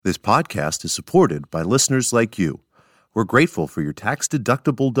This podcast is supported by listeners like you. We're grateful for your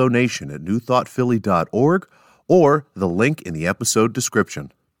tax-deductible donation at newthoughtphilly.org or the link in the episode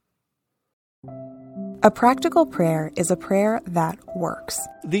description. A practical prayer is a prayer that works.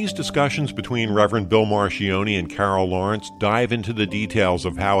 These discussions between Reverend Bill Marcioni and Carol Lawrence dive into the details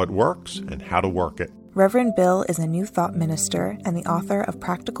of how it works and how to work it. Reverend Bill is a New Thought minister and the author of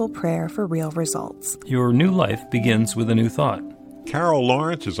Practical Prayer for Real Results. Your new life begins with a new thought. Carol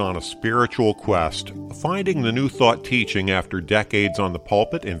Lawrence is on a spiritual quest, finding the New Thought teaching after decades on the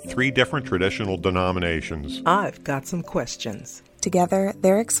pulpit in 3 different traditional denominations. I've got some questions. Together,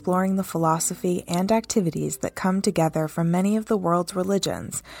 they're exploring the philosophy and activities that come together from many of the world's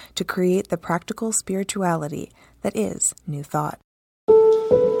religions to create the practical spirituality that is New Thought.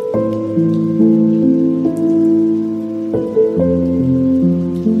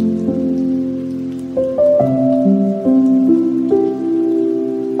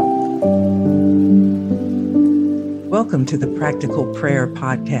 Welcome to the Practical Prayer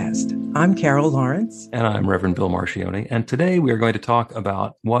Podcast. I'm Carol Lawrence. And I'm Reverend Bill Marcioni. And today we are going to talk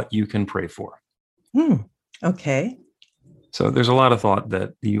about what you can pray for. Okay. So there's a lot of thought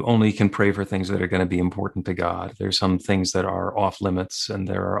that you only can pray for things that are going to be important to God. There's some things that are off limits, and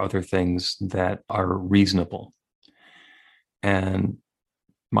there are other things that are reasonable. And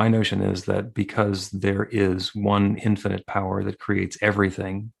my notion is that because there is one infinite power that creates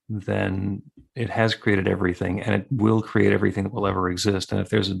everything, then it has created everything, and it will create everything that will ever exist. And if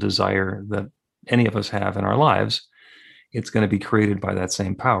there's a desire that any of us have in our lives, it's going to be created by that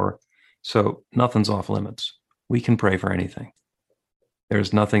same power. So nothing's off limits. We can pray for anything.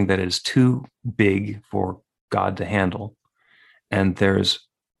 There's nothing that is too big for God to handle, and there's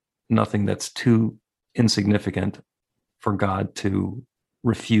nothing that's too insignificant for God to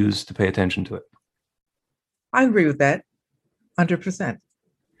refuse to pay attention to it. I agree with that 100%.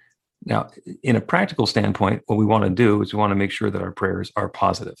 Now, in a practical standpoint, what we want to do is we want to make sure that our prayers are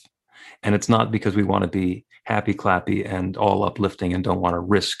positive. And it's not because we want to be happy, clappy, and all uplifting and don't want to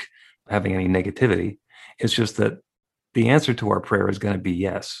risk having any negativity. It's just that the answer to our prayer is going to be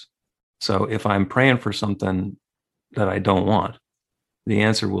yes. So if I'm praying for something that I don't want, the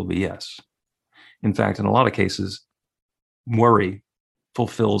answer will be yes. In fact, in a lot of cases, worry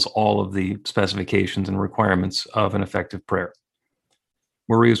fulfills all of the specifications and requirements of an effective prayer.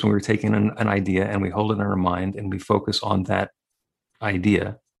 Worry is when we're taking an idea and we hold it in our mind and we focus on that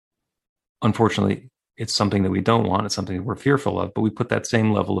idea. Unfortunately, it's something that we don't want. It's something that we're fearful of, but we put that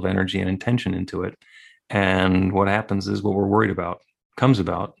same level of energy and intention into it. And what happens is what we're worried about comes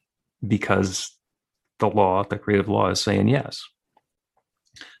about because the creative law is saying yes.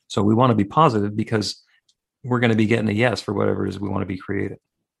 So we want to be positive because we're going to be getting a yes for whatever it is we want to be created.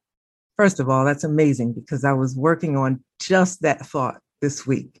 First of all, that's amazing because I was working on just that thought this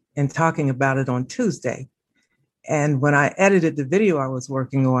week and talking about it on Tuesday. And when I edited the video I was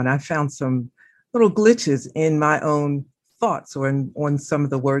working on, I found some little glitches in my own thoughts or on some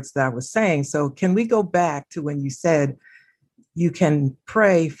of the words that I was saying. So can we go back to when you said you can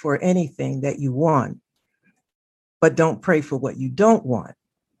pray for anything that you want, but don't pray for what you don't want?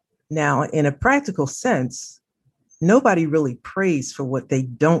 Now, in a practical sense, nobody really prays for what they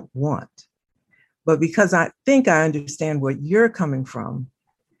don't want. But because I think I understand where you're coming from,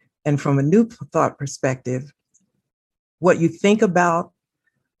 and from a New Thought perspective, what you think about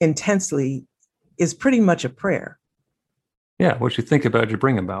intensely is pretty much a prayer. Yeah, what you think about, you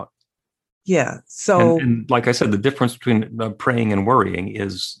bring about. Yeah. So, and like I said, the difference between praying and worrying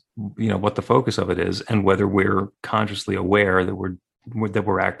is, what the focus of it is, and whether we're consciously aware that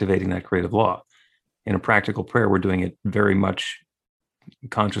we're activating that creative law. In a practical prayer, we're doing it very much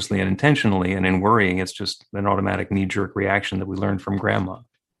consciously and intentionally, and in worrying, it's just an automatic knee-jerk reaction that we learned from grandma.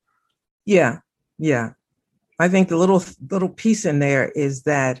 Yeah. I think the little piece in there is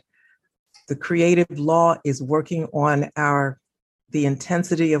that the creative law is working on the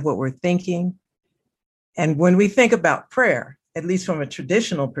intensity of what we're thinking. And when we think about prayer, at least from a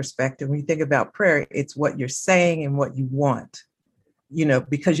traditional perspective, when you think about prayer, it's what you're saying and what you want.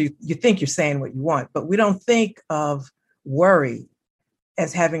 Because you think you're saying what you want, but we don't think of worry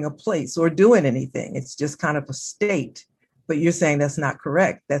as having a place or doing anything. It's just kind of a state, but you're saying that's not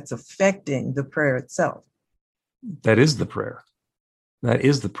correct. That's affecting the prayer itself. That is the prayer.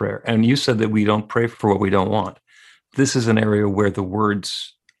 And you said that we don't pray for what we don't want. This is an area where the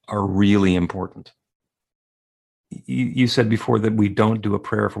words are really important. You said before that we don't do a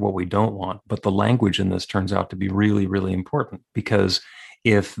prayer for what we don't want, but the language in this turns out to be really, really important, because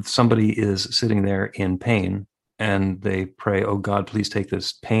if somebody is sitting there in pain and they pray, "Oh God, please take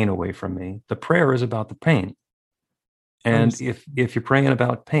this pain away from me," the prayer is about the pain. And if you're praying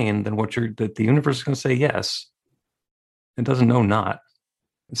about pain, then the universe is going to say yes. It doesn't know not.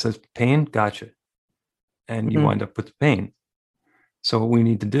 It says pain, gotcha. And you wind up with the pain. So what we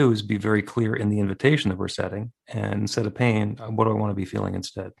need to do is be very clear in the invitation that we're setting. And instead of pain, what do I want to be feeling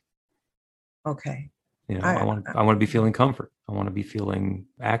instead? Okay. I want to be feeling comfort. I want to be feeling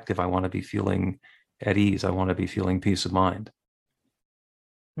active. I want to be feeling at ease. I want to be feeling peace of mind.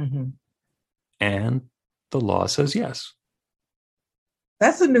 Mm-hmm. And the law says yes.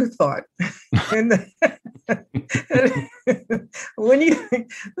 That's a new thought. When you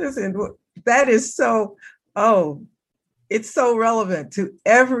listen, that is so, it's so relevant to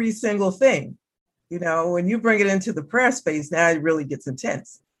every single thing. When you bring it into the prayer space, now it really gets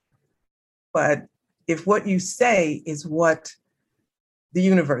intense. But if what you say is what the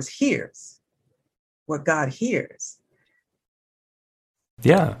universe hears, what God hears.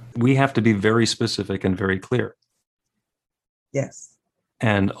 Yeah, we have to be very specific and very clear. Yes.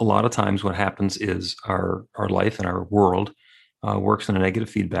 And a lot of times what happens is our life and our world works in a negative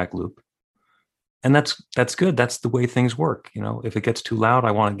feedback loop. And that's good. That's the way things work. If it gets too loud, I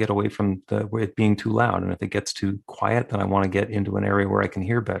want to get away from it being too loud. And if it gets too quiet, then I want to get into an area where I can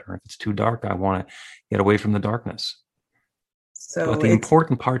hear better. If it's too dark, I want to get away from the darkness. But the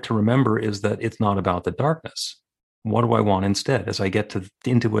important part to remember is that it's not about the darkness. What do I want instead? As I get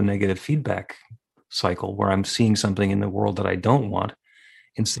into a negative feedback cycle where I'm seeing something in the world that I don't want,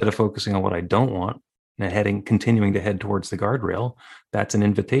 instead of focusing on what I don't want and continuing to head towards the guardrail, that's an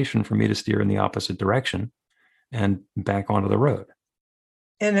invitation for me to steer in the opposite direction and back onto the road.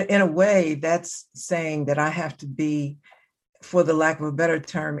 In a way, that's saying that I have to be, for the lack of a better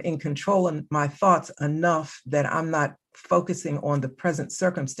term, in control of my thoughts enough that I'm not focusing on the present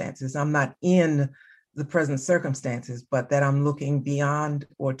circumstances. I'm not in the present circumstances, but that I'm looking beyond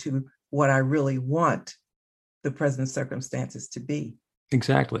or to what I really want the present circumstances to be.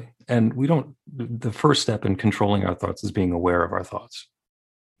 Exactly. And the first step in controlling our thoughts is being aware of our thoughts,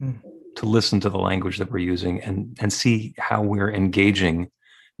 to listen to the language that we're using and see how we're engaging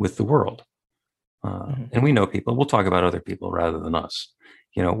with the world. And we know people, we'll talk about other people rather than us,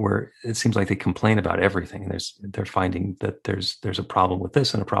 where it seems like they complain about everything. And they're finding that there's a problem with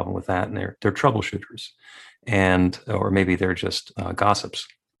this and a problem with that. And they're troubleshooters or maybe they're just gossips.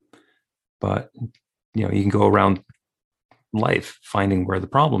 But, you can go around life finding where the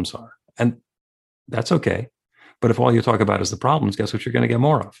problems are, and that's okay. But if all you talk about is the problems, guess what you're going to get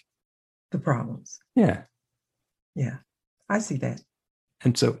more of? The problems. Yeah I see that.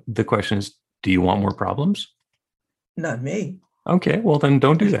 And so the question is, do you want more problems? Not me. Okay, well then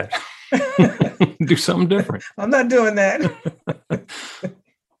don't do that. Do something different. I'm not doing that.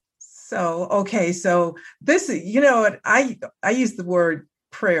 So this is, I use the word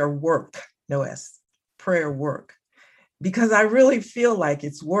prayer work, no S, prayer work, because I really feel like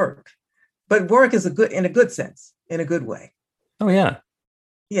it's work, but work is in a good sense, in a good way. Oh yeah.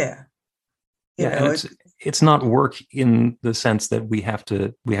 Yeah. And it's not work in the sense that we have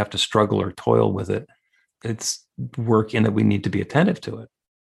to struggle or toil with it. It's work in that we need to be attentive to it.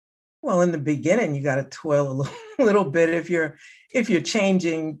 Well, in the beginning, you got to toil a little bit. If you're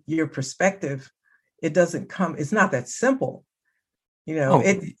changing your perspective, it's not that simple.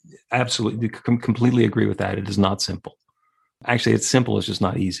 Absolutely. Completely agree with that. It is not simple. Actually, it's simple. It's just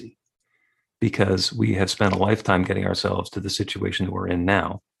not easy, because we have spent a lifetime getting ourselves to the situation that we're in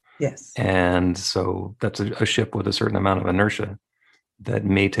now. Yes. And so that's a ship with a certain amount of inertia that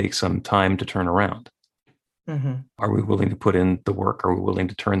may take some time to turn around. Mm-hmm. Are we willing to put in the work? Are we willing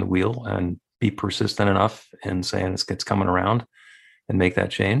to turn the wheel and be persistent enough in saying it's coming around and make that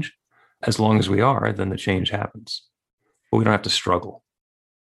change? As long as we are, then the change happens. But we don't have to struggle.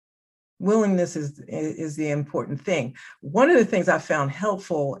 Willingness is the important thing. One of the things I found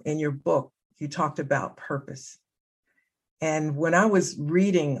helpful in your book, you talked about purpose. And when I was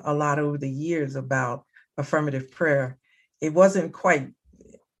reading a lot over the years about affirmative prayer, it wasn't quite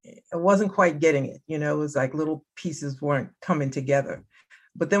getting it. It was like little pieces weren't coming together.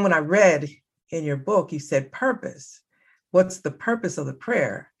 But then when I read in your book, you said purpose. What's the purpose of the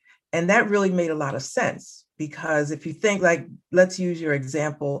prayer? And that really made a lot of sense, because if you think, like, let's use your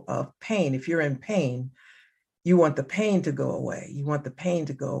example of pain. If you're in pain, you want the pain to go away. You want the pain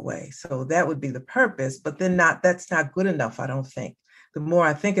to go away. So that would be the purpose, but then that's not good enough, I don't think. The more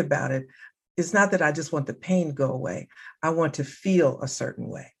I think about it, it's not that I just want the pain to go away. I want to feel a certain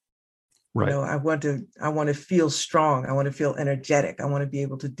way. Right. I want to feel strong. I want to feel energetic. I want to be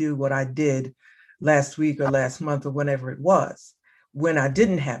able to do what I did last week or last month or whenever it was, when I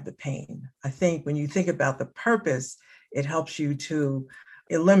didn't have the pain. I think when you think about the purpose, it helps you to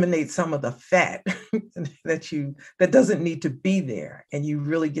eliminate some of the fat that doesn't need to be there, and you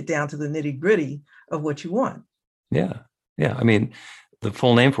really get down to the nitty-gritty of what you want. Yeah. I mean, the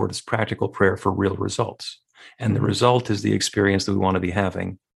full name for it is practical prayer for real results. And the result is the experience that we want to be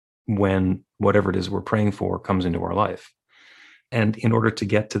having when whatever it is we're praying for comes into our life. And in order to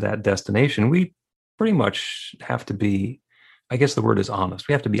get to that destination, we pretty much have to be, I guess the word is honest.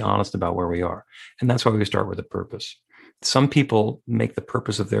 We have to be honest about where we are. And that's why we start with a purpose. Some people make the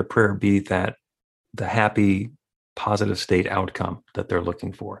purpose of their prayer be that the happy, positive state outcome that they're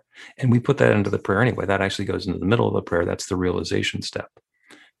looking for. And we put that into the prayer anyway. That actually goes into the middle of the prayer. That's the realization step.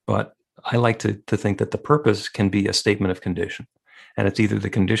 But I like to think that the purpose can be a statement of condition. And it's either the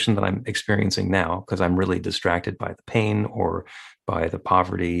condition that I'm experiencing now, because I'm really distracted by the pain or by the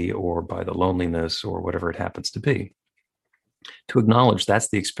poverty or by the loneliness or whatever it happens to be. To acknowledge that's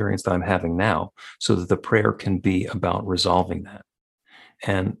the experience that I'm having now, so that the prayer can be about resolving that.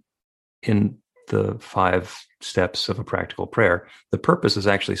 And in the 5 steps of a practical prayer, the purpose is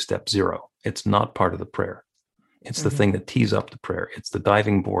actually step 0. It's not part of the prayer. It's the thing that tees up the prayer. It's the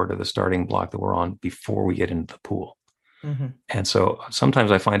diving board or the starting block that we're on before we get into the pool. And so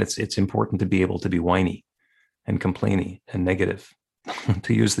sometimes I find it's important to be able to be whiny and complainy and negative,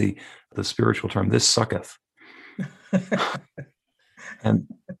 to use the spiritual term, this sucketh. And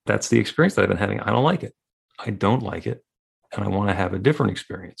that's the experience that I've been having. I don't like it. I don't like it. And I want to have a different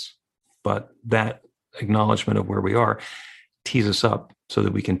experience. But that acknowledgement of where we are tees us up so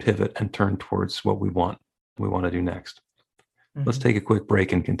that we can pivot and turn towards what we want to do next. Let's take a quick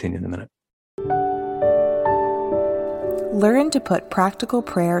break and continue in a minute. Learn to put practical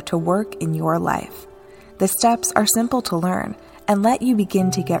prayer to work in your life. The steps are simple to learn and let you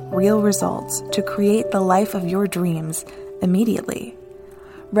begin to get real results to create the life of your dreams immediately.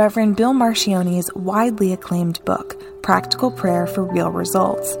 Reverend Bill Marcione's widely acclaimed book, Practical Prayer for Real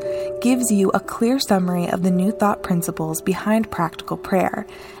Results, gives you a clear summary of the New Thought principles behind practical prayer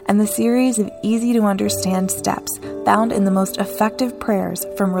and the series of easy-to-understand steps found in the most effective prayers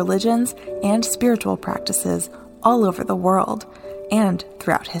from religions and spiritual practices all over the world and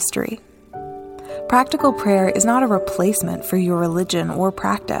throughout history. Practical prayer is not a replacement for your religion or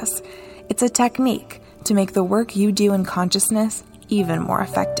practice. It's a technique to make the work you do in consciousness even more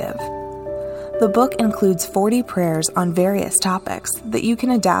effective. The book includes 40 prayers on various topics that you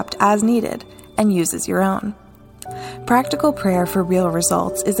can adapt as needed and use as your own. Practical Prayer for Real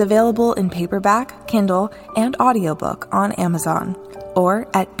Results is available in paperback, Kindle, and audiobook on Amazon or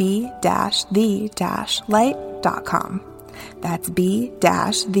at b-the-light.com. That's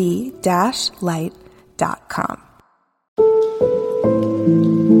b-the-light.com.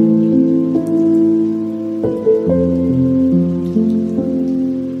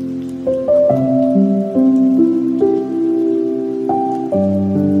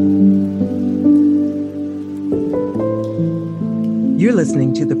 You're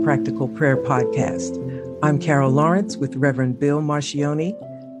listening to the Practical Prayer Podcast. I'm Carol Lawrence with Reverend Bill Marcione,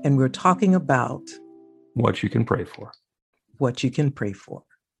 and we're talking about what you can pray for. What you can pray for.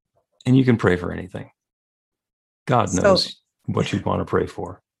 And you can pray for anything. God knows what you'd want to pray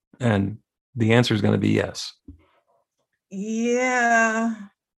for. And the answer is going to be yes. Yeah,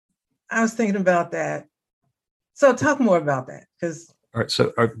 I was thinking about that. So talk more about that. All right.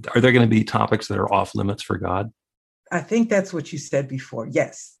 So are there going to be topics that are off limits for God? I think that's what you said before.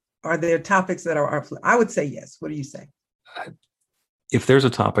 Yes. Are there topics that are off? I would say yes. What do you say? If there's a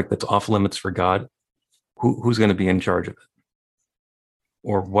topic that's off limits for God, who's going to be in charge of it?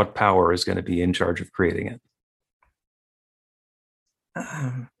 Or what power is going to be in charge of creating it?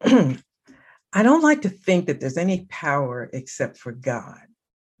 I don't like to think that there's any power except for God.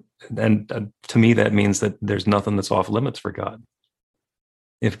 And to me, that means that there's nothing that's off limits for God.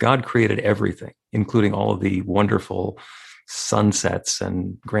 If God created everything, including all of the wonderful sunsets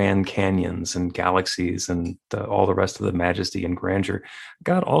and grand canyons and galaxies and all the rest of the majesty and grandeur,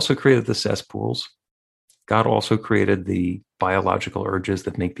 God also created the cesspools. God also created the biological urges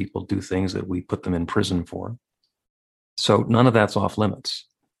that make people do things that we put them in prison for. So none of that's off limits.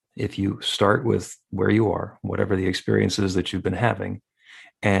 If you start with where you are, whatever the experiences that you've been having,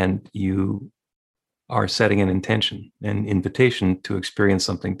 and you are setting an intention, an invitation to experience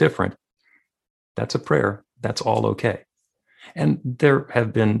something different, that's a prayer. That's all okay. And there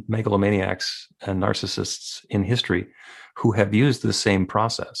have been megalomaniacs and narcissists in history who have used the same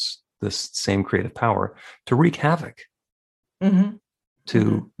process, this same creative power, to wreak havoc,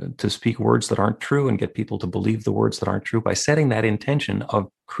 to speak words that aren't true and get people to believe the words that aren't true by setting that intention of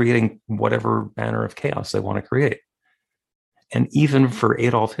creating whatever manner of chaos they want to create. And even for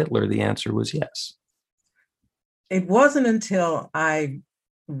Adolf Hitler, the answer was yes. It wasn't until I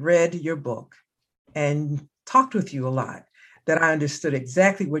read your book and talked with you a lot that I understood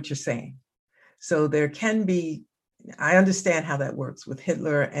exactly what you're saying. So there can be, I understand how that works with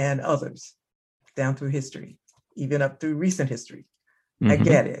Hitler and others down through history, even up through recent history. I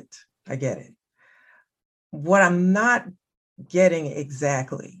get it. I get it. What I'm not getting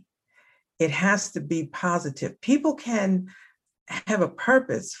exactly, it has to be positive. People can have a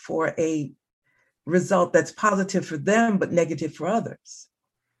purpose for a result that's positive for them, but negative for others.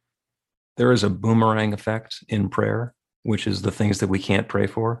 There is a boomerang effect in prayer, which is the things that we can't pray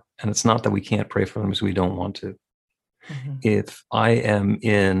for. And it's not that we can't pray for them because we don't want to. Mm-hmm. If I am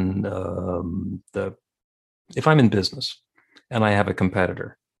in if I'm in business and I have a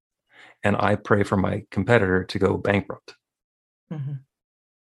competitor and I pray for my competitor to go bankrupt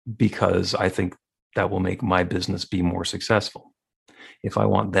because I think that will make my business be more successful. If I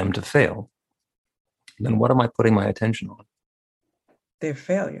want them to fail, then what am I putting my attention on? Their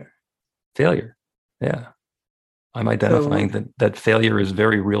failure. Failure. Yeah. I'm identifying that failure is a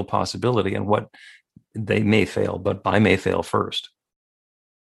very real possibility, and what they may fail, but I may fail first.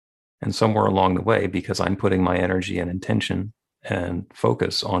 And somewhere along the way, because I'm putting my energy and intention and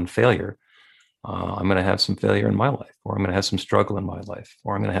focus on failure, I'm going to have some failure in my life, or I'm going to have some struggle in my life,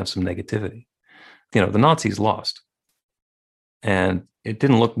 or I'm going to have some negativity. The Nazis lost. And it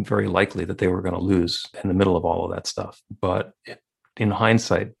didn't look very likely that they were going to lose in the middle of all of that stuff. But in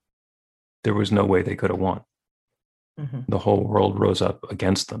hindsight, there was no way they could have won. Mm-hmm. The whole world rose up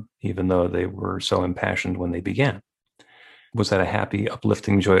against them, even though they were so impassioned when they began. Was that a happy,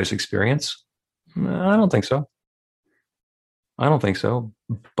 uplifting, joyous experience? I don't think so.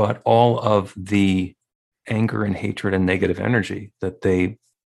 But all of the anger and hatred and negative energy that they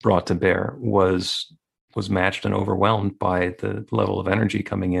brought to bear was matched and overwhelmed by the level of energy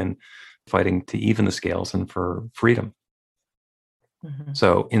coming in, fighting to even the scales and for freedom. Mm-hmm.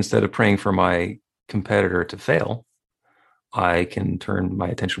 So instead of praying for my competitor to fail, I can turn my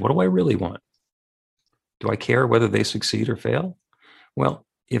attention. What do I really want? Do I care whether they succeed or fail? Well,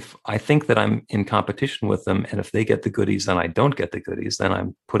 if I think that I'm in competition with them, and if they get the goodies, then I don't get the goodies, then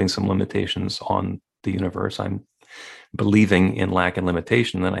I'm putting some limitations on the universe. I'm believing in lack and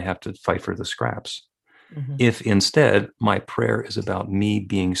limitation, then I have to fight for the scraps. Mm-hmm. If instead my prayer is about me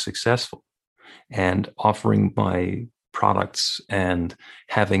being successful and offering my products and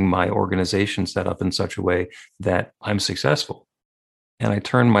having my organization set up in such a way that I'm successful, and I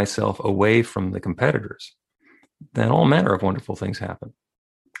turn myself away from the competitors, then all manner of wonderful things happen.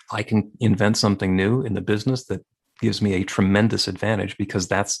 I can invent something new in the business that gives me a tremendous advantage because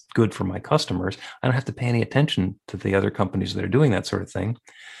that's good for my customers. I don't have to pay any attention to the other companies that are doing that sort of thing.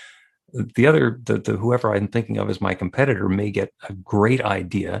 The whoever I'm thinking of as my competitor may get a great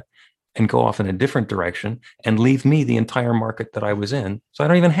idea and go off in a different direction and leave me the entire market that I was in. So I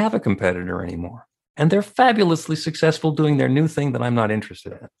don't even have a competitor anymore. And they're fabulously successful doing their new thing that I'm not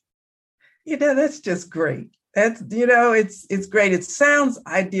interested in. That's just great. That's, it's great. It sounds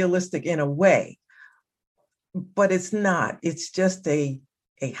idealistic in a way, but it's not. It's just a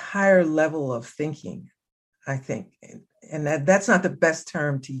higher level of thinking, I think. And that's not the best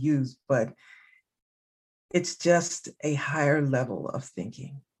term to use, but it's just a higher level of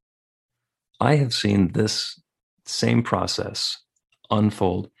thinking. I have seen this same process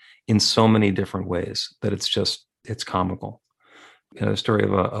unfold in so many different ways that it's comical. A story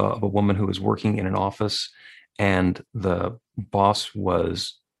of a woman who was working in an office, and the boss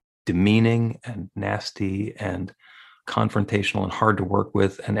was demeaning and nasty and confrontational and hard to work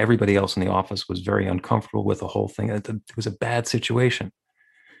with, and everybody else in the office was very uncomfortable with the whole thing. It was a bad situation.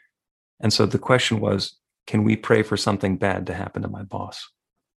 And so the question was, can we pray for something bad to happen to my boss?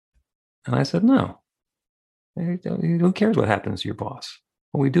 And I said, no. Who cares what happens to your boss?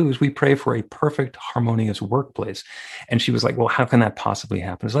 What we do is we pray for a perfect, harmonious workplace. And she was like, well, how can that possibly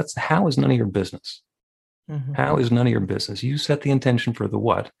happen? So how is none of your business? Mm-hmm. How is none of your business? You set the intention for the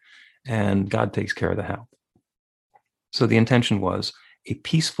what, and God takes care of the how. So the intention was a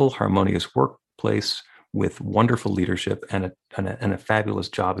peaceful, harmonious workplace with wonderful leadership and a fabulous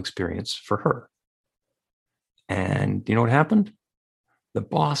job experience for her. And you know what happened? The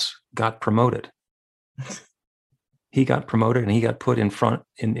boss got promoted. He got promoted and he got put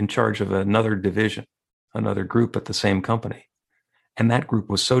in charge of another division, another group at the same company. And that group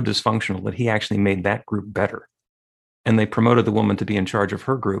was so dysfunctional that he actually made that group better. And they promoted the woman to be in charge of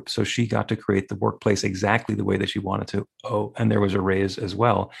her group. So she got to create the workplace exactly the way that she wanted to. Oh, and there was a raise as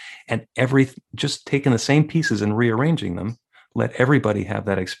well. And just taking the same pieces and rearranging them, let everybody have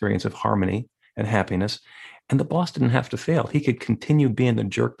that experience of harmony and happiness. And the boss didn't have to fail. He could continue being the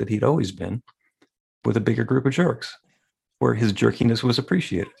jerk that he'd always been with a bigger group of jerks. where his jerkiness was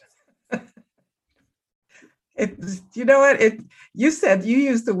appreciated. You know what? You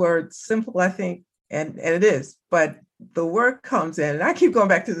used the word simple, I think, and it is, but the work comes in, and I keep going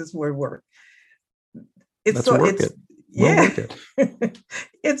back to this word work. It's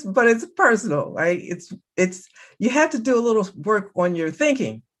personal, right? It's you have to do a little work on your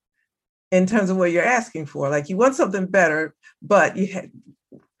thinking in terms of what you're asking for. Like, you want something better, but you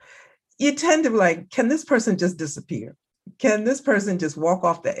tend to be like, can this person just disappear? Can this person just walk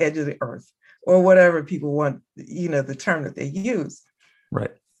off the edge of the earth, or whatever people want, the term that they use.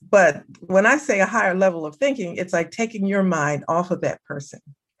 Right. But when I say a higher level of thinking, it's like taking your mind off of that person.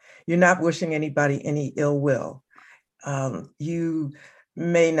 You're not wishing anybody any ill will. You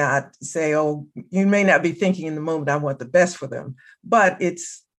may not say, you may not be thinking in the moment, I want the best for them, but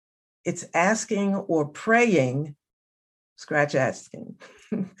it's asking or praying, scratch asking,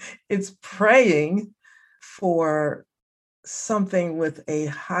 it's praying for something with a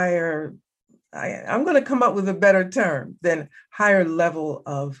higher, I'm going to come up with a better term than higher level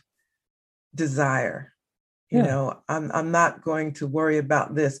of desire. I'm not going to worry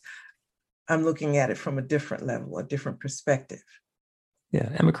about this. I'm looking at it from a different level, a different perspective. Yeah.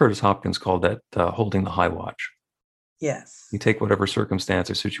 Emma Curtis Hopkins called that holding the high watch. Yes. You take whatever circumstance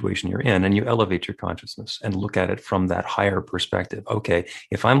or situation you're in and you elevate your consciousness and look at it from that higher perspective. Okay,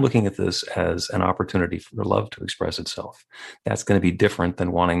 if I'm looking at this as an opportunity for love to express itself, that's going to be different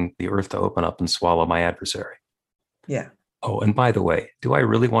than wanting the earth to open up and swallow my adversary. Yeah. Oh, and by the way, do I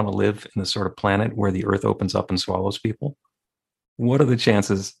really want to live in the sort of planet where the earth opens up and swallows people? What are the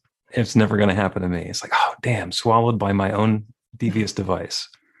chances it's never going to happen to me? It's like, oh, damn, swallowed by my own devious device.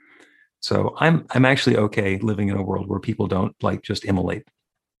 So I'm actually okay living in a world where people don't just immolate,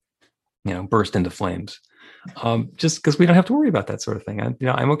 burst into flames, just because we don't have to worry about that sort of thing.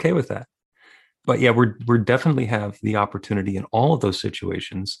 I'm okay with that. But yeah, we're definitely have the opportunity in all of those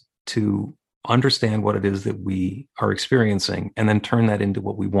situations to understand what it is that we are experiencing and then turn that into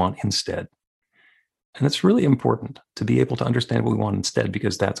what we want instead. And it's really important to be able to understand what we want instead,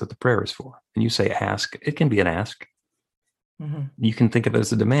 because that's what the prayer is for. And you say ask, it can be an ask. Mm-hmm. You can think of it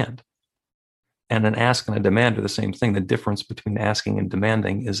as a demand. And an ask and a demand are the same thing. The difference between asking and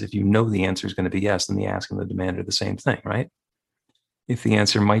demanding is if you know the answer is going to be yes, then the ask and the demand are the same thing, right? If the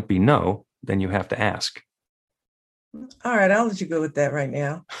answer might be no, then you have to ask. All right, I'll let you go with that right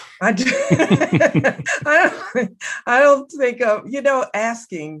now. I don't think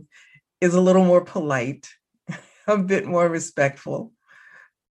asking is a little more polite, a bit more respectful.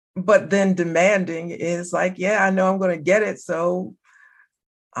 But then demanding is like, yeah, I know I'm going to get it, so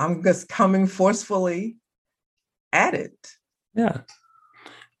I'm just coming forcefully at it. Yeah.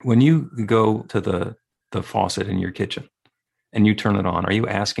 When you go to the faucet in your kitchen and you turn it on, are you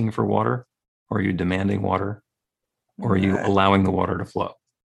asking for water, or are you demanding water, or are you allowing the water to flow?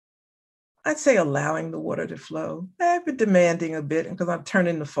 I'd say allowing the water to flow. I've been demanding a bit because I'm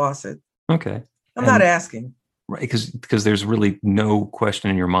turning the faucet. Okay. I'm not asking. Right. Because there's really no question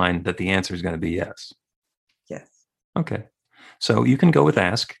in your mind that the answer is going to be yes. Yes. Okay. So you can go with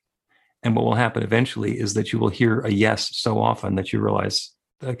ask, and what will happen eventually is that you will hear a yes so often that you realize,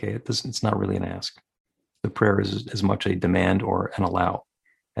 okay, it's not really an ask. The prayer is as much a demand or an allow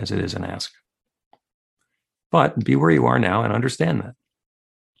as it is an ask. But be where you are now and understand that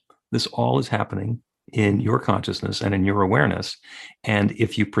this all is happening in your consciousness and in your awareness. And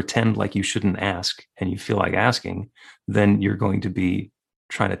if you pretend like you shouldn't ask and you feel like asking, then you're going to be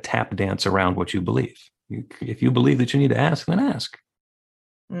trying to tap dance around what you believe. If you believe that you need to ask, then ask.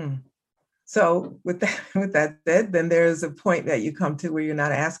 So with that said, then there's a point that you come to where you're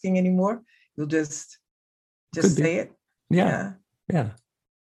not asking anymore. You'll just say it. Yeah.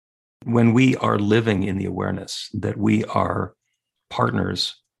 When we are living in the awareness that we are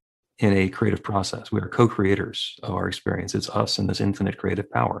partners in a creative process, we are co-creators of our experience. It's us and this infinite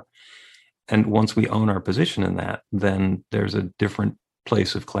creative power. And once we own our position in that, then there's a different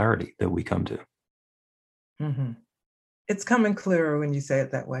place of clarity that we come to. Mm-hmm. It's coming clearer when you say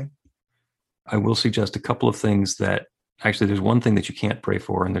it that way. I will suggest a couple of things that actually there's one thing that you can't pray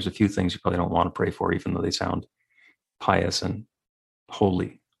for, and there's a few things you probably don't want to pray for, even though they sound pious and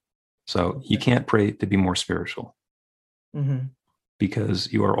holy. So you can't pray to be more spiritual,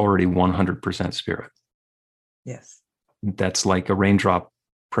 because you are already 100% spirit. Yes. That's like a raindrop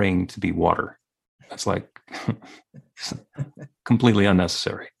praying to be water. That's like completely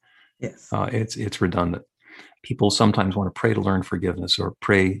unnecessary. Yes. It's redundant. People sometimes want to pray to learn forgiveness or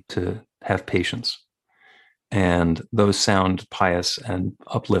pray to have patience. And those sound pious and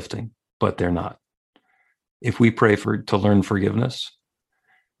uplifting, but they're not. If we pray to learn forgiveness,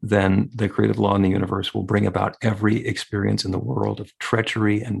 then the creative law in the universe will bring about every experience in the world of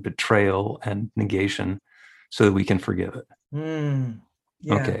treachery and betrayal and negation so that we can forgive it.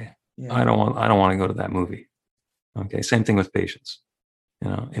 Yeah. Okay. Yeah. I don't want to go to that movie. Okay. Same thing with patience.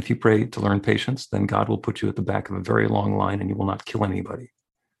 If you pray to learn patience, then God will put you at the back of a very long line and you will not kill anybody.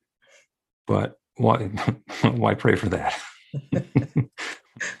 But why pray for that?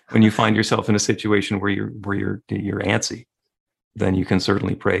 When you find yourself in a situation where you're antsy, then you can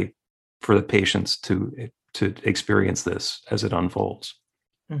certainly pray for the patience to experience this as it unfolds.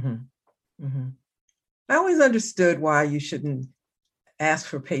 Mm-hmm. Mm-hmm. I always understood why you shouldn't ask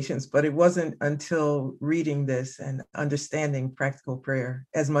for patience, but it wasn't until reading this and understanding practical prayer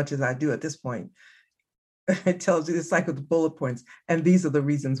as much as I do at this point. It tells you it's like with the bullet points, and these are the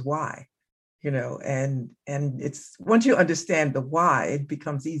reasons why, and it's once you understand the why, it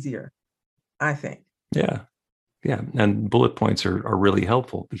becomes easier, I think. Yeah. And bullet points are really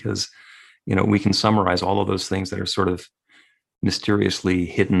helpful because, we can summarize all of those things that are sort of mysteriously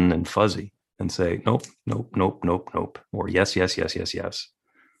hidden and fuzzy and say, nope, nope, nope, nope, nope, or yes, yes, yes, yes, yes,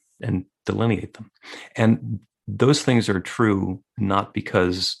 and delineate them. And those things are true not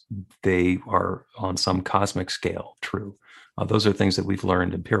because they are on some cosmic scale true. Those are things that we've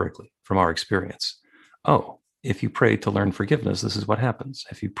learned empirically from our experience. Oh, if you pray to learn forgiveness, this is what happens.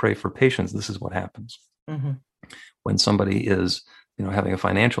 If you pray for patience, this is what happens. Mm-hmm. When somebody is, having a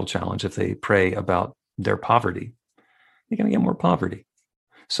financial challenge, if they pray about their poverty, you're going to get more poverty.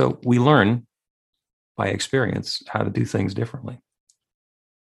 So we learn by experience how to do things differently.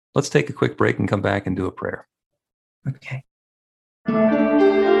 Let's take a quick break and come back and do a prayer. Okay.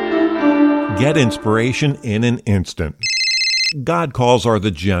 Get inspiration in an instant. God calls are the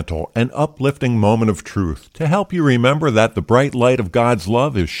gentle and uplifting moment of truth to help you remember that the bright light of God's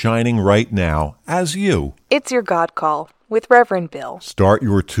love is shining right now as you. It's your God Call with Reverend Bill. Start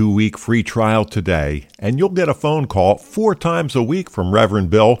your 2-week free trial today, and you'll get a phone call 4 times a week from Reverend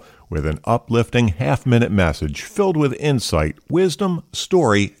Bill with an uplifting half-minute message filled with insight, wisdom,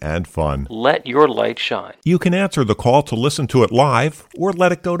 story, and fun. Let your light shine. You can answer the call to listen to it live or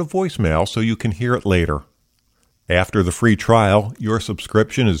let it go to voicemail so you can hear it later. After the free trial, your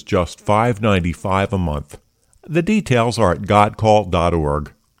subscription is just $5.95 a month. The details are at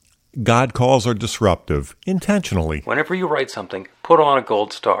godcall.org. God calls are disruptive, intentionally. Whenever you write something, put on a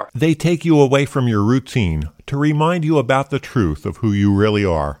gold star. They take you away from your routine to remind you about the truth of who you really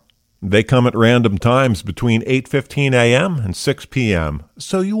are. They come at random times between 8:15 a.m. and 6 p.m.,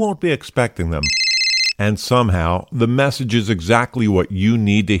 so you won't be expecting them. And somehow, the message is exactly what you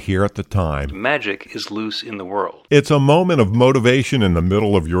need to hear at the time. Magic is loose in the world. It's a moment of motivation in the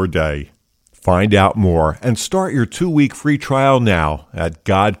middle of your day. Find out more and start your 2-week free trial now at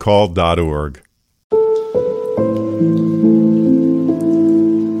godcall.org.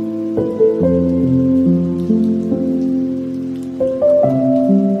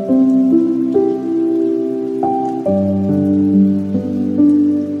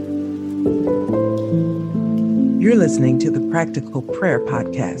 You're listening to the Practical Prayer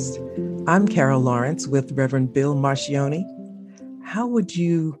Podcast. I'm Carol Lawrence with Reverend Bill Marcioni. How would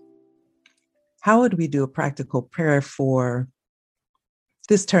we do a practical prayer for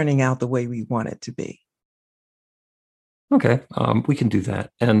this turning out the way we want it to be? Okay, we can do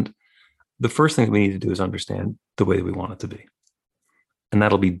that. And the first thing that we need to do is understand the way that we want it to be. And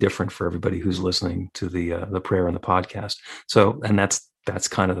that'll be different for everybody who's listening to the prayer and the podcast. So, and that's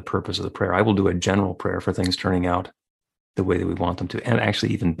kind of the purpose of the prayer. I will do a general prayer for things turning out the way that we want them to, and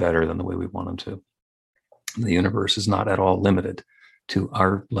actually even better than the way we want them to. The universe is not at all limited to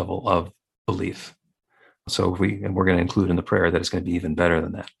our level of belief. So we're going to include in the prayer that it's going to be even better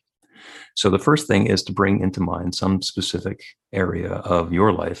than that. So the first thing is to bring into mind some specific area of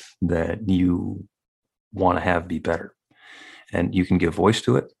your life that you want to have be better. And you can give voice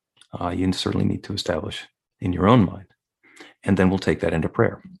to it. You certainly need to establish in your own mind. And then we'll take that into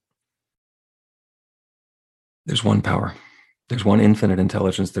prayer. There's one power. There's one infinite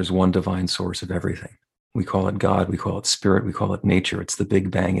intelligence. There's one divine source of everything. We call it God. We call it spirit. We call it nature. It's the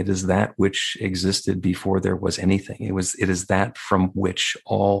Big Bang. It is that which existed before there was anything. It is that from which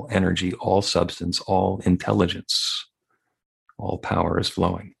all energy, all substance, all intelligence, all power is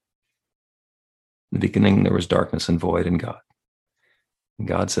flowing. In the beginning, there was darkness and void in God. And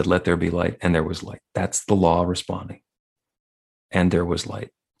God said, let there be light, and there was light. That's the law responding. And there was light.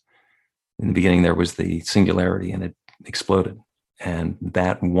 In the beginning, there was the singularity, and it exploded. And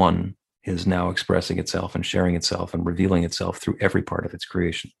that one is now expressing itself and sharing itself and revealing itself through every part of its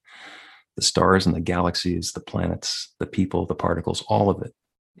creation. The stars and the galaxies, the planets, the people, the particles, all of it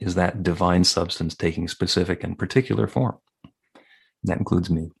is that divine substance taking specific and particular form. That includes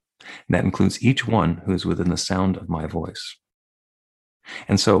me. And that includes each one who is within the sound of my voice.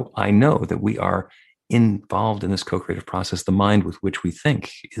 And so I know that we are involved in this co-creative process. The mind with which we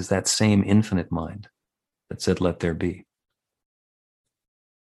think is that same infinite mind that said, let there be.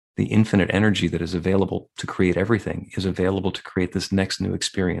 The infinite energy that is available to create everything is available to create this next new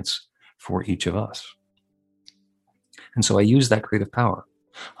experience for each of us. And so I use that creative power.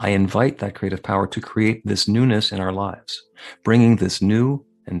 I invite that creative power to create this newness in our lives, bringing this new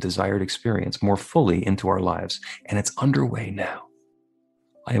and desired experience more fully into our lives. And it's underway now.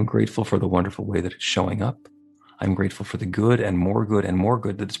 I am grateful for the wonderful way that it's showing up. I'm grateful for the good and more good and more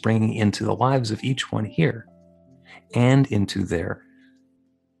good that it's bringing into the lives of each one here and into their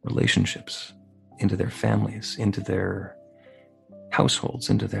relationships, into their families, into their households,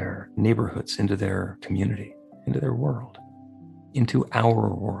 into their neighborhoods, into their community, into their world, into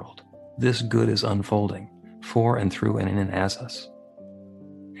our world. This good is unfolding for and through and in and as us.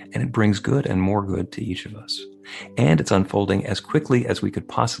 And it brings good and more good to each of us. And it's unfolding as quickly as we could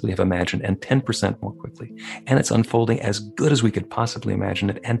possibly have imagined, and 10% more quickly. And it's unfolding as good as we could possibly imagine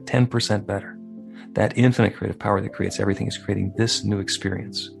it, and 10% better. That infinite creative power that creates everything is creating this new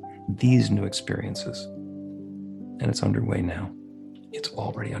experience, these new experiences. And it's underway now. It's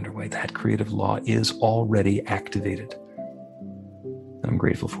already underway. That creative law is already activated. I'm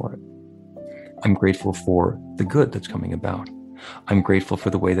grateful for it. I'm grateful for the good that's coming about. I'm grateful for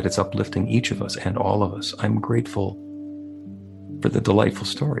the way that it's uplifting each of us and all of us. I'm grateful for the delightful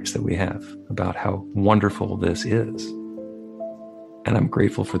stories that we have about how wonderful this is. And I'm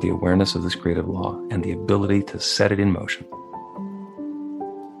grateful for the awareness of this creative law and the ability to set it in motion.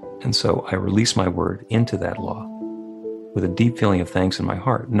 And so I release my word into that law with a deep feeling of thanks in my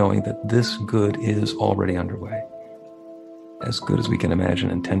heart, knowing that this good is already underway, as good as we can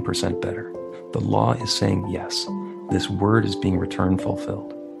imagine and 10% better. The law is saying yes. This word is being returned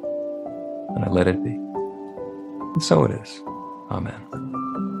fulfilled. And I let it be. And so it is. Amen.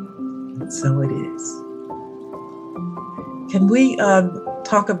 And so it is. Can we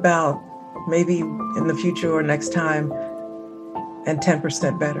talk about maybe in the future or next time and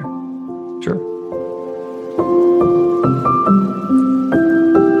 10% better? Sure.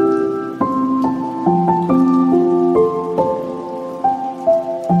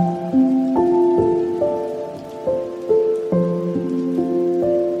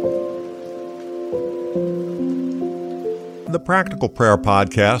 The Practical Prayer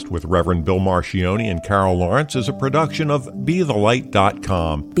Podcast with Reverend Bill Marcioni and Carol Lawrence is a production of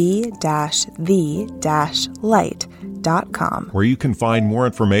BeTheLight.com. be-the-light.com, where you can find more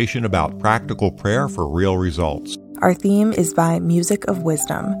information about practical prayer for real results. Our theme is by Music of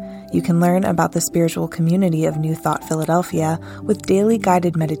Wisdom. You can learn about the spiritual community of New Thought Philadelphia with daily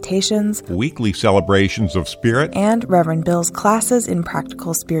guided meditations, Weekly celebrations of spirit, and Reverend Bill's classes in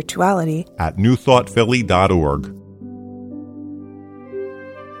practical spirituality at newthoughtphilly.org.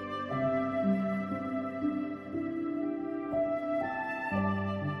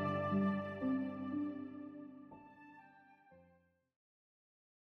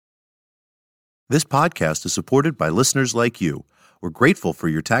 This podcast is supported by listeners like you. We're grateful for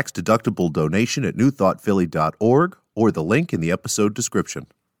your tax-deductible donation at newthoughtphilly.org or the link in the episode description.